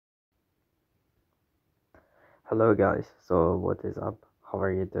Hello guys, so what is up? How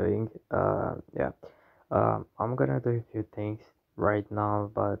are you doing? I'm gonna do a few things right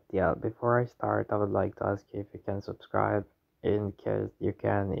now, but yeah, before I start, I would like to ask you if you can subscribe. In case you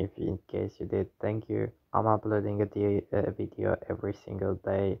can, if in case you did, thank you. I'm uploading a video every single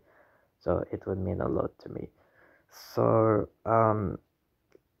day, so it would mean a lot to me. So, I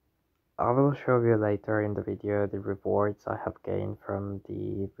will show you later in the video the rewards I have gained from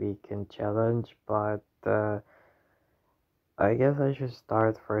the weekend challenge, but I guess I should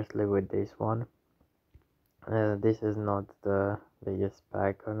start firstly with this one. This is not the biggest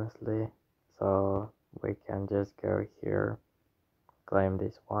pack, honestly, so we can just go here, claim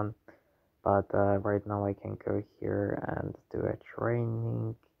this one. But right now I can go here and do a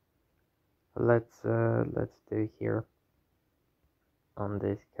training. Let's do here on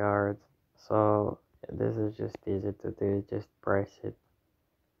this card. So this is just easy to do. Just press it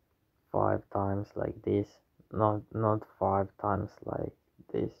 5 times like this. Not 5 times like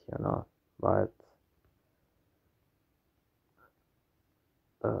this, but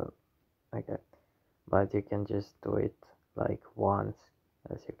uh, okay. But you can just do it like once,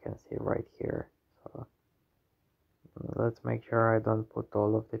 as you can see right here. So let's make sure I don't put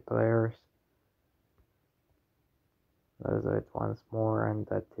all of the players. Let's do it once more, and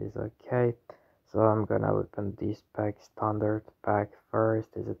that is okay. So I'm gonna open this pack, standard pack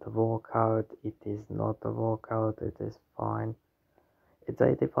first. Is it a walkout? It is not a walkout, it is fine. It's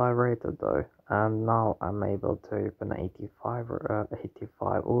 85 rated though, and now I'm able to open 85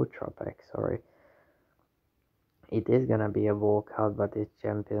 ultra pack, sorry. It is gonna be a walkout, but it's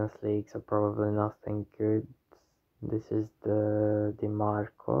Champions League, so probably nothing good. This is the Di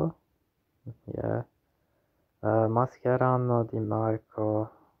Marco, yeah. Mascherano, Di Marco.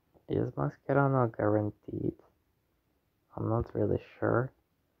 Is Mascherano guaranteed? I'm not really sure,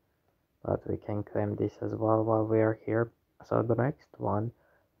 but we can claim this as well while we are here. So the next one,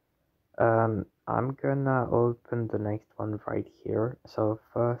 I'm gonna open the next one right here. So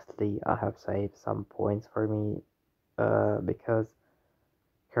firstly, I have saved some points for me, because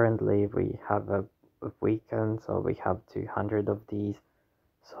currently we have a weekend, so we have 200 of these.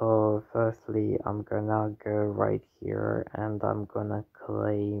 So firstly, I'm gonna go right here and I'm gonna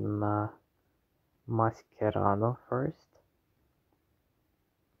claim Mascherano first.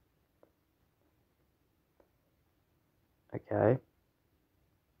 Okay.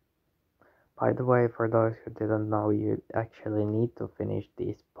 By the way, for those who didn't know, you actually need to finish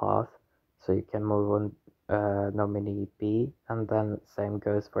this path so you can move on nominee B, and then same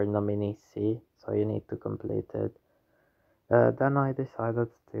goes for nominee C, so you need to complete it. Then I decided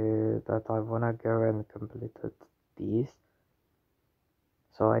that I wanna go and complete these,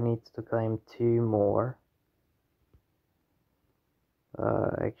 so I need to claim 2 more.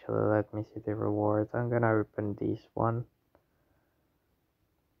 Actually, let me see the rewards. I'm gonna open this one.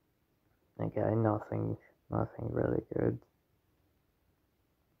 Okay, nothing really good.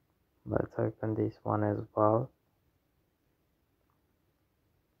 Let's open this one as well.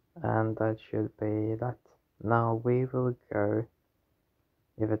 And that should be that. Now we will go,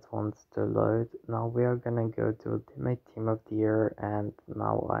 if it wants to load, now we are gonna go to Ultimate Team of the Year, and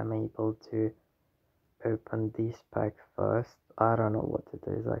now I'm able to open this pack first. I don't know what it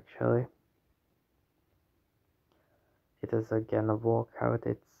is actually. It is again a walkout.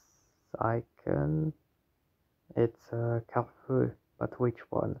 It's icon. It's a Cafu, but which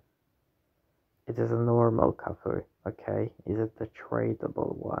one? It is a normal Cafu. Okay, is it the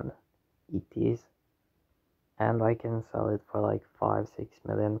tradable one? It is, and I can sell it for like 5-6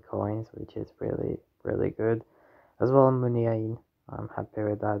 million coins, which is really good. As well, Muniain, I'm happy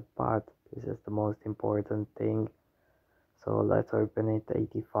with that, but this is the most important thing. So let's open it.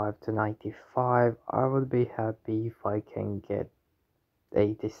 85 to 95. I would be happy if I can get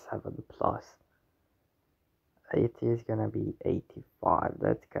 87 plus. It is gonna be 85.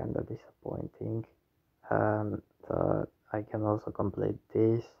 That's kind of disappointing. So I can also complete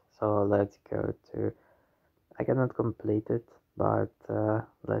this. So let's go to. I cannot complete it, but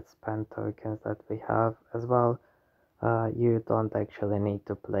let's spend tokens that we have as well. You don't actually need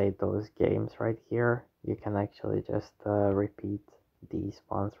to play those games right here. You can actually just repeat these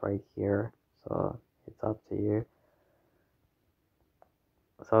ones right here. So it's up to you.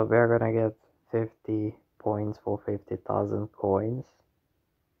 So we're gonna get 50 points for 50,000 coins.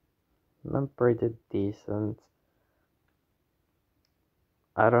 Not pretty decent.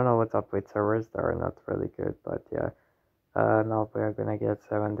 I don't know what's up with servers, they're not really good, but yeah. Now we're gonna get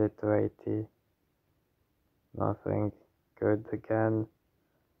 70 to 80. Nothing good again.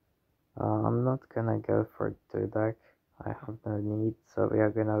 I'm not gonna go for Dudek. I have no need, so we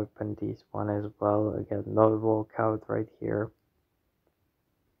are gonna open this one as well. Again, no walkout right here.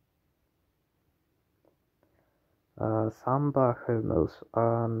 Samba hummus.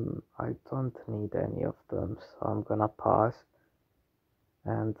 I don't need any of them, so I'm gonna pass.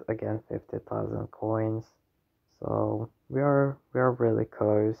 And again, 50,000 coins. So we are really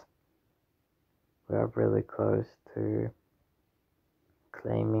close. We are really close to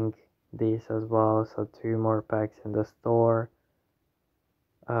claiming these as well. So 2 more packs in the store.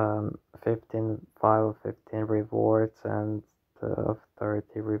 15 5 of 15 rewards and of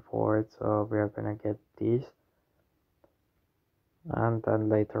 30 rewards. So we are gonna get these. And then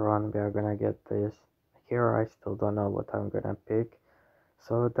later on we are gonna get this. Here I still don't know what I'm gonna pick.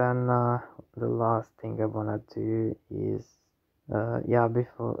 So then the last thing I wanna do is yeah,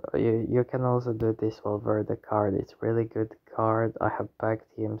 before you can also do this over the card. It's really good card. I have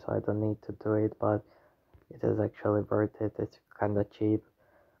packed him, so I don't need to do it, but it is actually worth it. It's kind of cheap,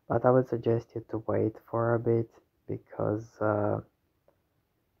 but I would suggest you to wait for a bit because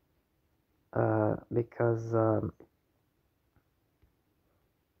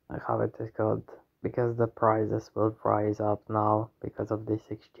how it is called, because the prices will rise up now because of this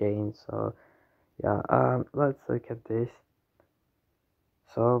exchange. So yeah, let's look at this.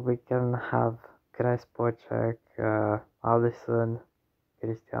 So we can have Crespo, check, Alisson,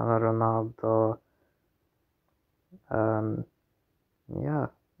 Cristiano Ronaldo. Um, yeah,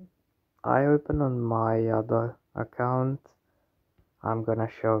 I open on my other account. I'm gonna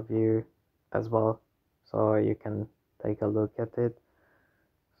show you as well, so you can take a look at it.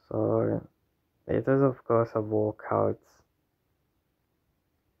 So it is of course a walkout.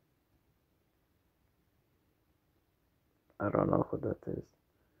 I don't know who that is.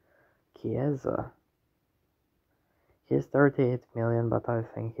 Chiesa. He's 38 million, but I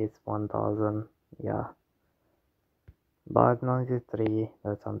think he's 1,000. Yeah. But 93,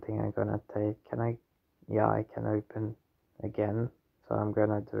 that's something I'm gonna take. Can I? Yeah, I can open again. So I'm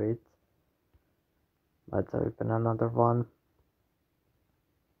gonna do it. Let's open another one.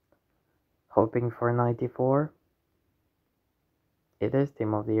 Hoping for 94. It is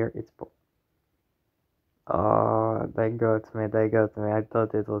Team of the Year. It's. Oh, they got me. They got me. I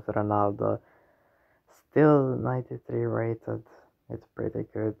thought it was Ronaldo. Still 93 rated. It's pretty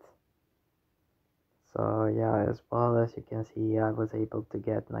good. So yeah, as well as you can see, I was able to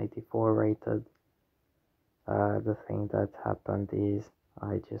get 94 rated. The thing that happened is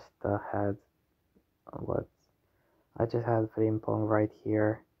I just had what I just had Frimpong right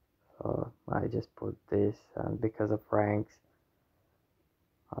here, so I just put this, and because of ranks,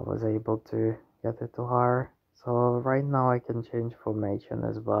 I was able to get it to higher. So right now I can change formation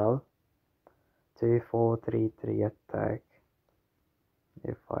as well to 4-3-3 attack.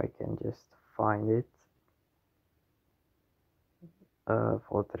 If I can just find it,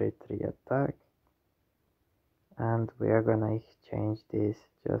 4-3-3 attack. And we are gonna exchange this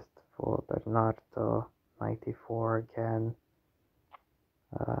just for Bernardo 94 again.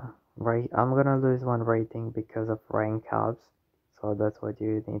 Right, I'm gonna lose one rating because of rank ups, so that's what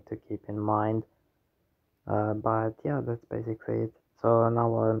you need to keep in mind. But yeah, that's basically it. So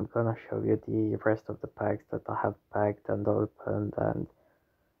now I'm gonna show you the rest of the packs that I have packed and opened, and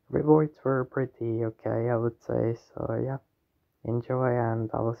rewards were pretty okay, I would say. So yeah, enjoy, and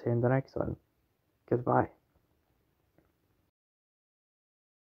I will see you in the next one. Goodbye.